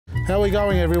How are we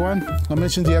going, everyone? I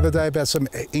mentioned the other day about some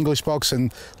English box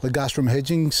and ligustrum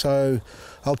hedging, so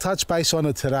I'll touch base on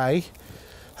it today.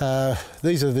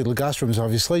 These are the ligustrums,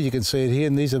 obviously. You can see it here,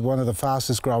 and these are one of the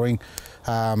fastest growing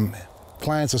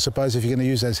plants, I suppose, if you're going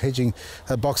to use as hedging.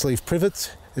 Box leaf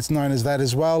privet, it's known as that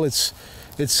as well. It's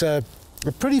a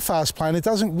pretty fast plant. It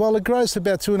doesn't, well, it grows to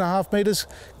about 2.5 metres,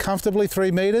 comfortably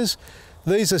 3 metres.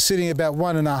 These are sitting about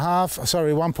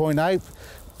 1.8.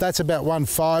 That's about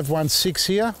 1.5, 1.6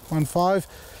 here, 1.5.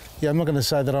 Yeah, I'm not going to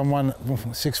say that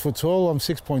I'm 6 foot tall, I'm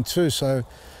 6.2, so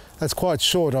that's quite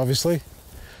short, obviously.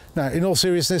 Now, in all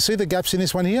seriousness, see the gaps in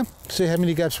this one here? See how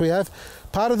many gaps we have?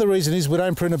 Part of the reason is we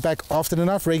don't prune it back often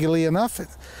enough, regularly enough.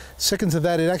 Second to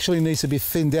that, it actually needs to be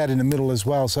thinned out in the middle as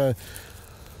well. So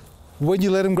when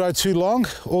you let them grow too long,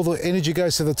 all the energy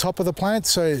goes to the top of the plant.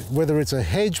 So whether it's a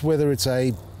hedge, whether it's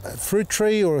a fruit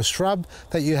tree or a shrub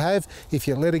that you have, if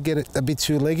you let it get a bit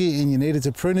too leggy and you needed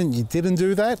to prune it and you didn't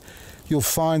do that, you'll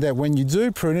find that when you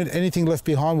do prune it, anything left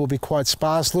behind will be quite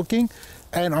sparse looking.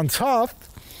 And on top,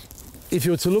 if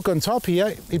you were to look on top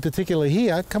here, in particular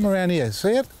here, come around here,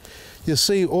 see it? You'll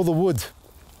see all the wood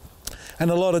and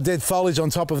a lot of dead foliage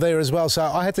on top of there as well. So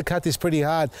I had to cut this pretty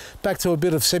hard back to a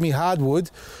bit of semi-hardwood,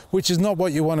 which is not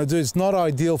what you want to do. It's not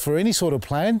ideal for any sort of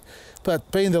plant,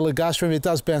 but being the ligustrum, it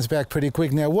does bounce back pretty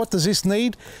quick. Now, what does this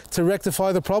need to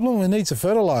rectify the problem? It needs to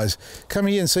fertilise. Come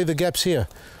here and see the gaps here.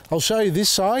 I'll show you this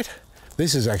side.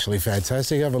 This is actually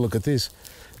fantastic. Have a look at this.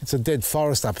 It's a dead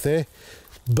forest up there.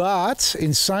 But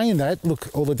in saying that, look,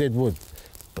 all the dead wood.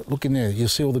 But look in there, you'll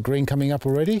see all the green coming up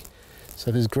already. So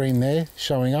there's green there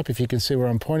showing up. If you can see where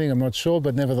I'm pointing, I'm not sure,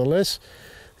 but nevertheless,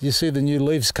 you see the new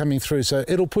leaves coming through. So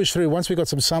it'll push through. Once we've got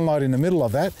some sunlight in the middle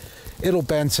of that, it'll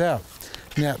bounce out.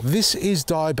 Now, this is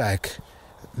dieback.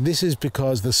 This is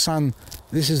because the sun,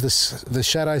 this is the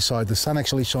shadow side. The sun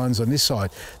actually shines on this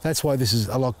side. That's why this is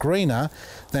a lot greener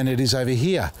than it is over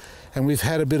here. And we've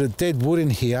had a bit of dead wood in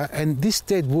here, and this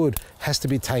dead wood has to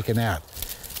be taken out.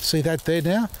 See that there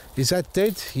now? Is that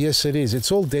dead? Yes, it is.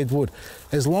 It's all dead wood.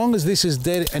 As long as this is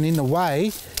dead and in the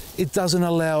way, it doesn't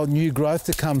allow new growth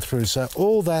to come through. So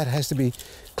all that has to be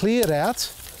cleared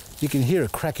out. You can hear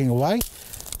it cracking away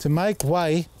to make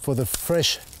way for the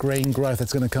fresh green growth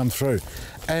that's going to come through.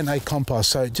 And a compost.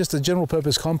 So just a general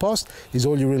purpose compost is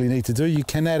all you really need to do. You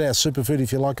can add our superfood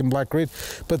if you like in black grit,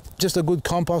 but just a good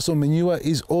compost or manure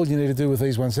is all you need to do with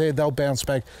these ones there. They'll bounce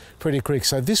back pretty quick.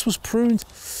 So this was pruned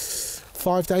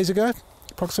 5 days ago,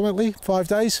 approximately 5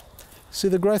 days. See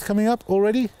the growth coming up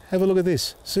already? Have a look at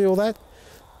this. See all that?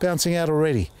 Bouncing out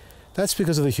already. That's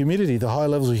because of the humidity, the high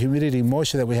levels of humidity and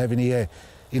moisture that we have in the air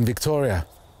in Victoria.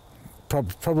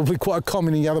 Probably quite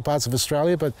common in the other parts of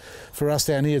Australia, but for us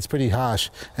down here it's pretty harsh.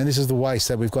 And this is the waste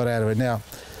that we've got out of it. Now,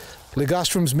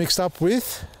 ligustrums mixed up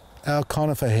with our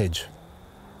conifer hedge.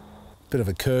 Bit of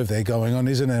a curve there going on,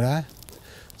 isn't it, eh?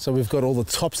 So we've got all the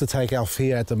tops to take off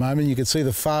here at the moment. You can see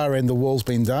the far end, the wall's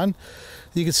been done.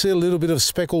 You can see a little bit of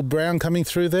speckled brown coming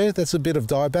through there. That's a bit of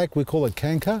dieback. We call it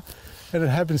canker. And it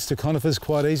happens to conifers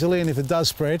quite easily. And if it does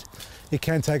spread, it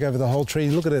can take over the whole tree.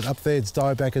 Look at it up there, it's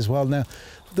dieback as well. Now,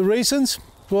 the reasons,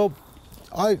 well,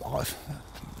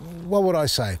 what would I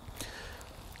say?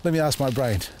 Let me ask my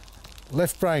brain.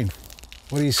 Left brain,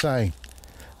 what are you saying?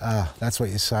 That's what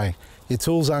you're saying. Your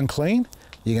tool's unclean,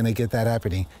 you're going to get that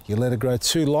happening. You let it grow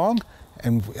too long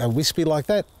and wispy like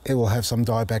that, it will have some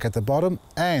dieback at the bottom.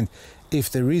 And if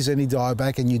there is any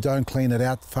dieback and you don't clean it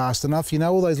out fast enough, you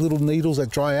know all those little needles that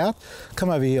dry out? Come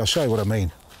over here, I'll show you what I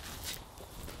mean.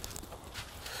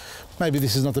 Maybe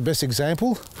this is not the best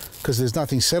example because there's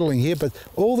nothing settling here, but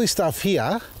all this stuff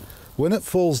here, when it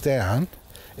falls down,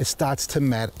 it starts to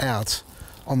mat out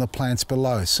on the plants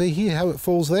below. See here how it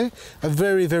falls there? A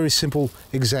very, very simple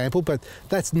example, but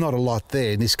that's not a lot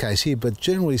there in this case here. But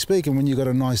generally speaking, when you've got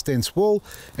a nice dense wall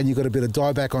and you've got a bit of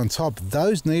dieback on top,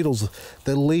 those needles,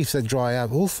 the leaves that dry out,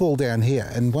 will fall down here.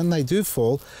 And when they do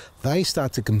fall, they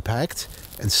start to compact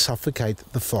and suffocate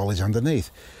the foliage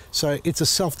underneath. So it's a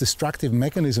self-destructive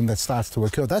mechanism that starts to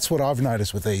occur. That's what I've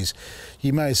noticed with these.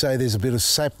 You may say there's a bit of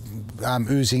sap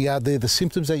oozing out there. The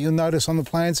symptoms that you'll notice on the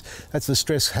plants, that's the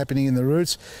stress happening in the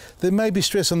roots. There may be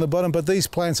stress on the bottom, but these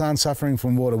plants aren't suffering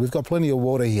from water. We've got plenty of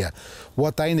water here.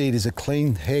 What they need is a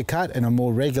clean haircut and a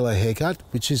more regular haircut,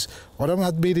 which is what I'm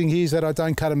admitting here is that I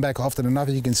don't cut them back often enough.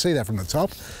 You can see that from the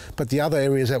top. But the other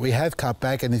areas that we have cut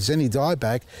back, and if there's any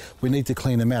dieback, we need to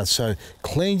clean them out. So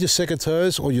clean your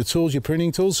secateurs or your tools, your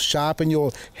pruning tools, sharpen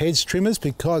your hedge trimmers,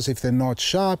 because if they're not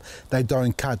sharp, they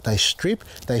don't cut, they strip,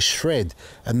 they shred.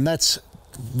 And that's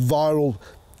viral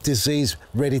disease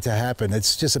ready to happen.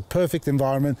 It's just a perfect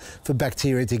environment for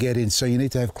bacteria to get in. So you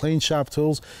need to have clean, sharp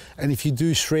tools. And if you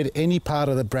do shred any part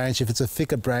of the branch, if it's a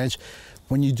thicker branch,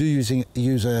 when you do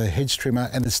use a hedge trimmer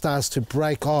and it starts to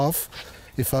break off,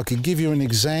 if I could give you an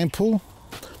example,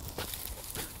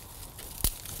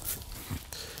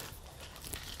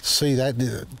 see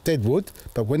that dead wood,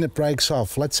 but when it breaks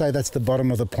off, let's say that's the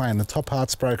bottom of the plant, the top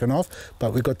part's broken off,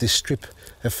 but we've got this strip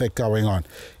effect going on.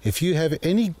 If you have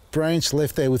any branch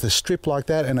left there with a strip like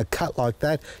that and a cut like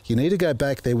that, you need to go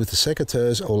back there with the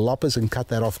secateurs or loppers and cut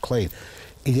that off clean.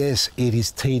 Yes, it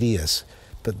is tedious,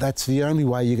 but that's the only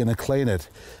way you're going to clean it.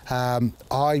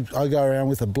 I go around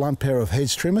with a blunt pair of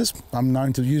hedge trimmers. I'm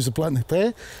known to use a blunt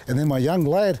pair, and then my young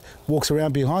lad walks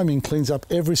around behind me and cleans up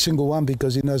every single one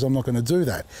because he knows I'm not going to do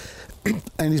that.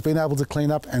 And he's been able to clean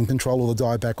up and control all the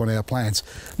dieback on our plants.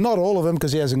 Not all of them,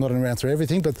 because he hasn't gotten around through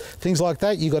everything, but things like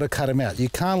that, you've got to cut them out. You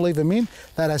can't leave them in,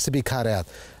 that has to be cut out.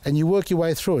 And you work your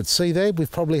way through it. See there,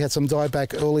 we've probably had some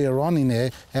dieback earlier on in there,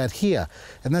 out here.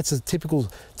 And that's a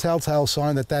typical telltale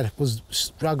sign that that was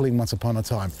struggling once upon a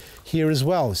time. Here as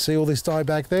well, see all this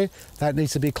dieback there? That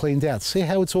needs to be cleaned out. See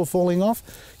how it's all falling off?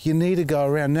 You need to go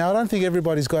around. Now, I don't think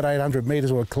everybody's got 800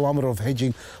 metres or a kilometre of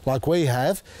hedging like we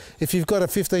have. If you've got a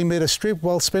 15 metre strip,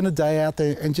 well, spend a day out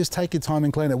there and just take your time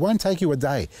and clean it. It won't take you a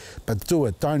day, but do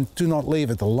it. Do not leave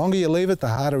it. The longer you leave it, the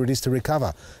harder it is to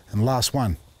recover. And last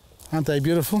one. Aren't they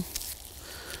beautiful?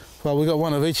 Well, we've got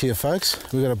one of each here, folks.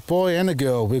 We've got a boy and a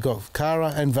girl. We've got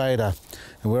Kara and Vader.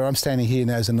 And where I'm standing here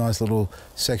now is a nice little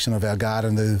section of our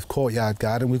garden, the courtyard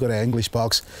garden. We've got our English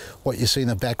box. What you see in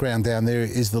the background down there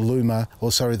is the luma,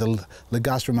 or sorry, the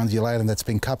Ligustrum undulatum that's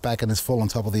been cut back and has fallen on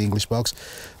top of the English box.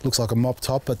 Looks like a mop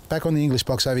top, but back on the English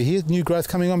box over here, new growth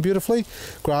coming on beautifully,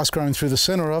 grass growing through the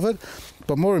centre of it.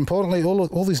 But more importantly,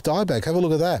 all this dieback, have a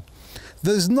look at that.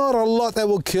 There's not a lot that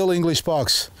will kill English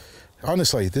box.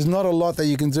 Honestly, there's not a lot that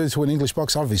you can do to an English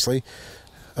box, obviously.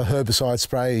 A herbicide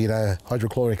spray, you know,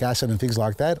 hydrochloric acid and things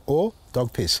like that, or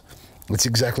dog piss. That's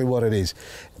exactly what it is.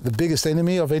 The biggest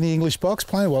enemy of any English box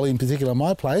plant, well, in particular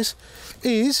my place,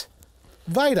 is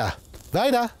Vader.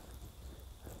 Vader.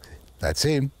 That's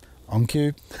him, on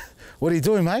cue. What are you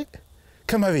doing, mate?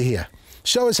 Come over here.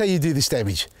 Show us how you do this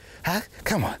damage. Huh?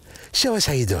 Come on, show us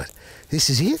how you do it. This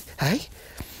is it, hey?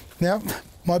 Now,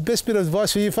 my best bit of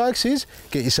advice for you folks is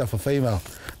get yourself a female.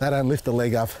 They don't lift the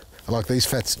leg up like these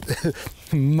fat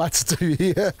mutts do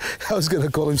here. I was going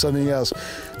to call him something else,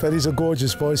 but he's a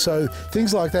gorgeous boy. So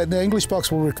things like that. Now, English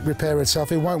box will repair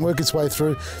itself. It won't work its way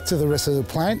through to the rest of the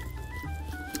plant.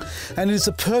 And it's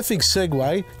a perfect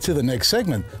segue to the next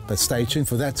segment, but stay tuned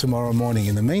for that tomorrow morning.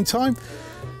 In the meantime,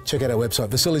 check out our website,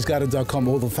 vasilisgarden.com,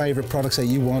 all the favourite products that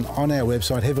you want on our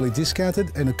website, heavily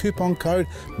discounted, and a coupon code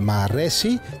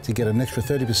MARESI to get an extra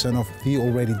 30% off the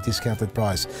already discounted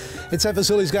price. It's at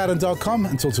vasilisgarden.com.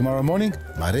 Until tomorrow morning,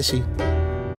 Maresi.